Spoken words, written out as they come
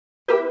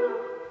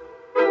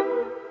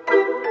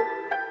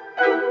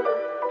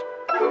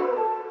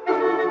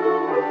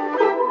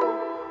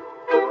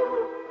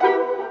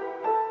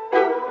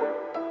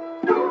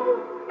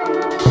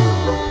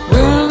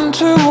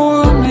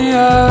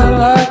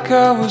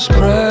was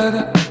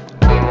Prada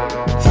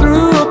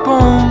threw up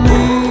on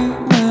me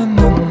when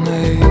the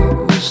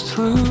night was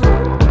through.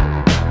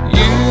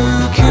 You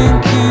can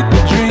keep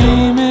a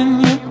dream in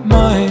your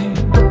mind,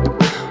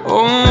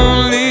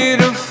 only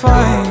to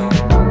find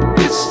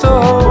it's the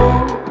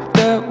hope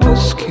that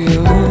was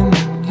killing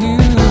you.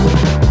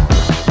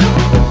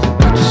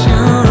 But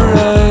you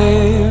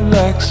arrived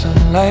like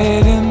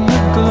sunlight in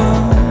the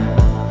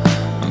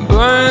gloom,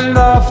 burned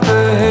off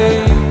the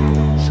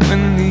haze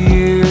when the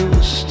year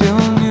was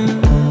still new,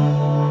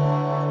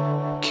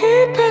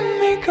 keeping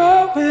me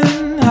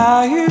going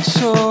higher.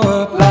 So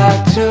up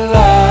like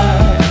July,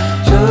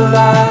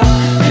 July,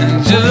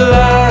 and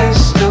July is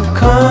still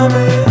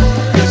coming.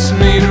 It's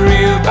made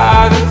real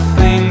by the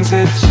things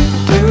that you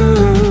do.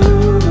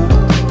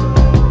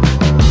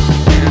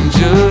 And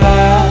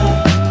July,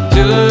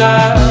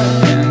 July,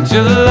 and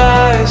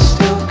July is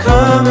still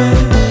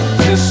coming.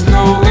 Just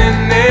knowing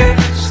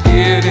it's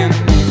getting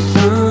me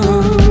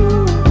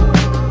through.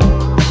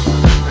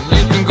 And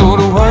you can go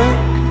to work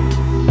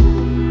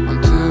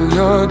until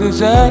your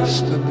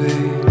disaster,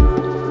 babe.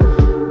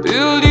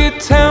 Build your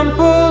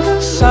temple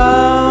of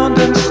sound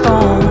and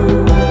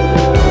stone,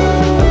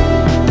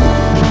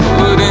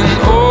 put in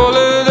all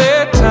of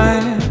their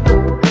time,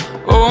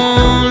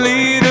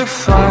 only to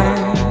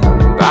find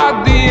by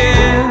the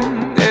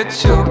end that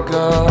your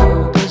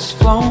God has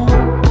flown.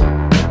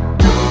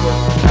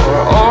 For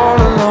all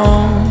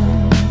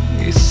alone,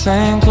 you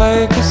sank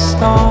like a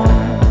stone,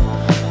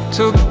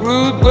 took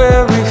root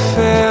where we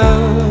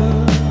fell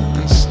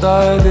and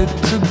started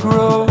to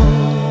grow,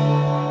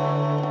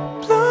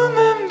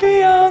 blooming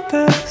beyond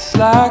us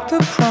like the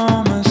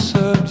promise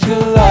of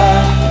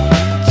July,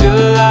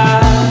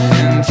 July,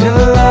 and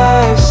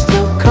July is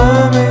still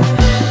coming.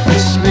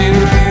 It's made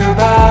real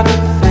by the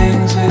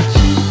things that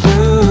you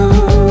do.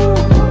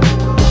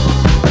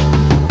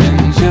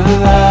 And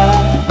July,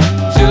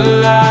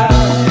 July,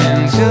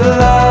 and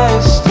July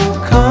is still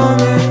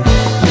coming.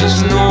 Just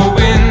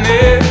knowing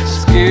it's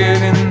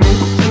getting me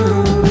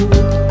through.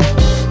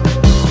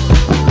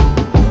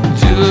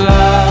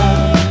 July,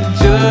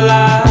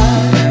 July,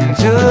 and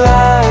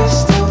July is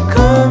still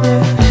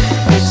coming.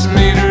 It's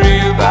made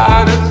real by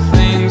the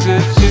things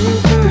that you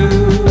do.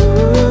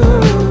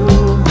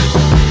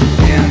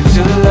 And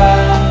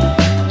July,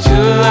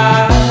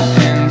 July,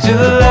 and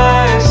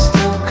July is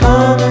still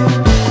coming.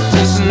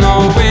 Just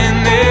knowing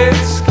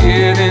it's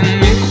getting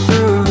me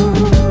through.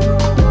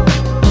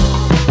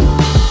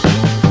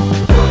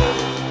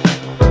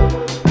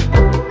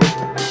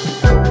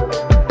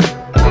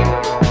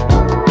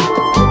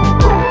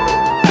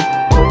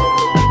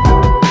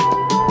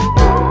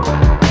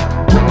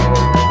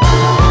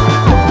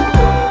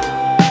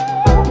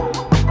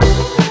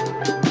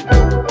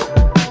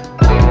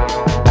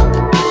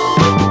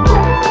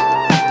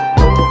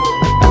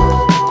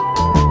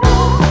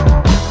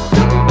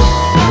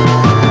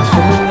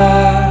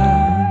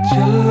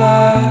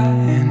 July,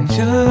 and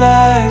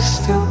July is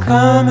still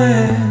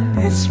coming.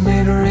 It's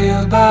made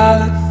real by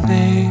the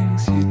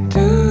things you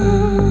do.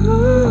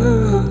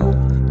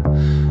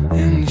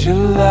 And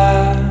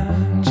July,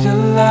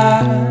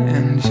 July,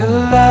 and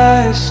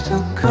July is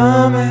still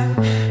coming.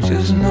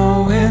 Just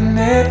knowing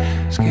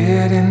it's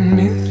getting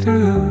me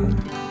through.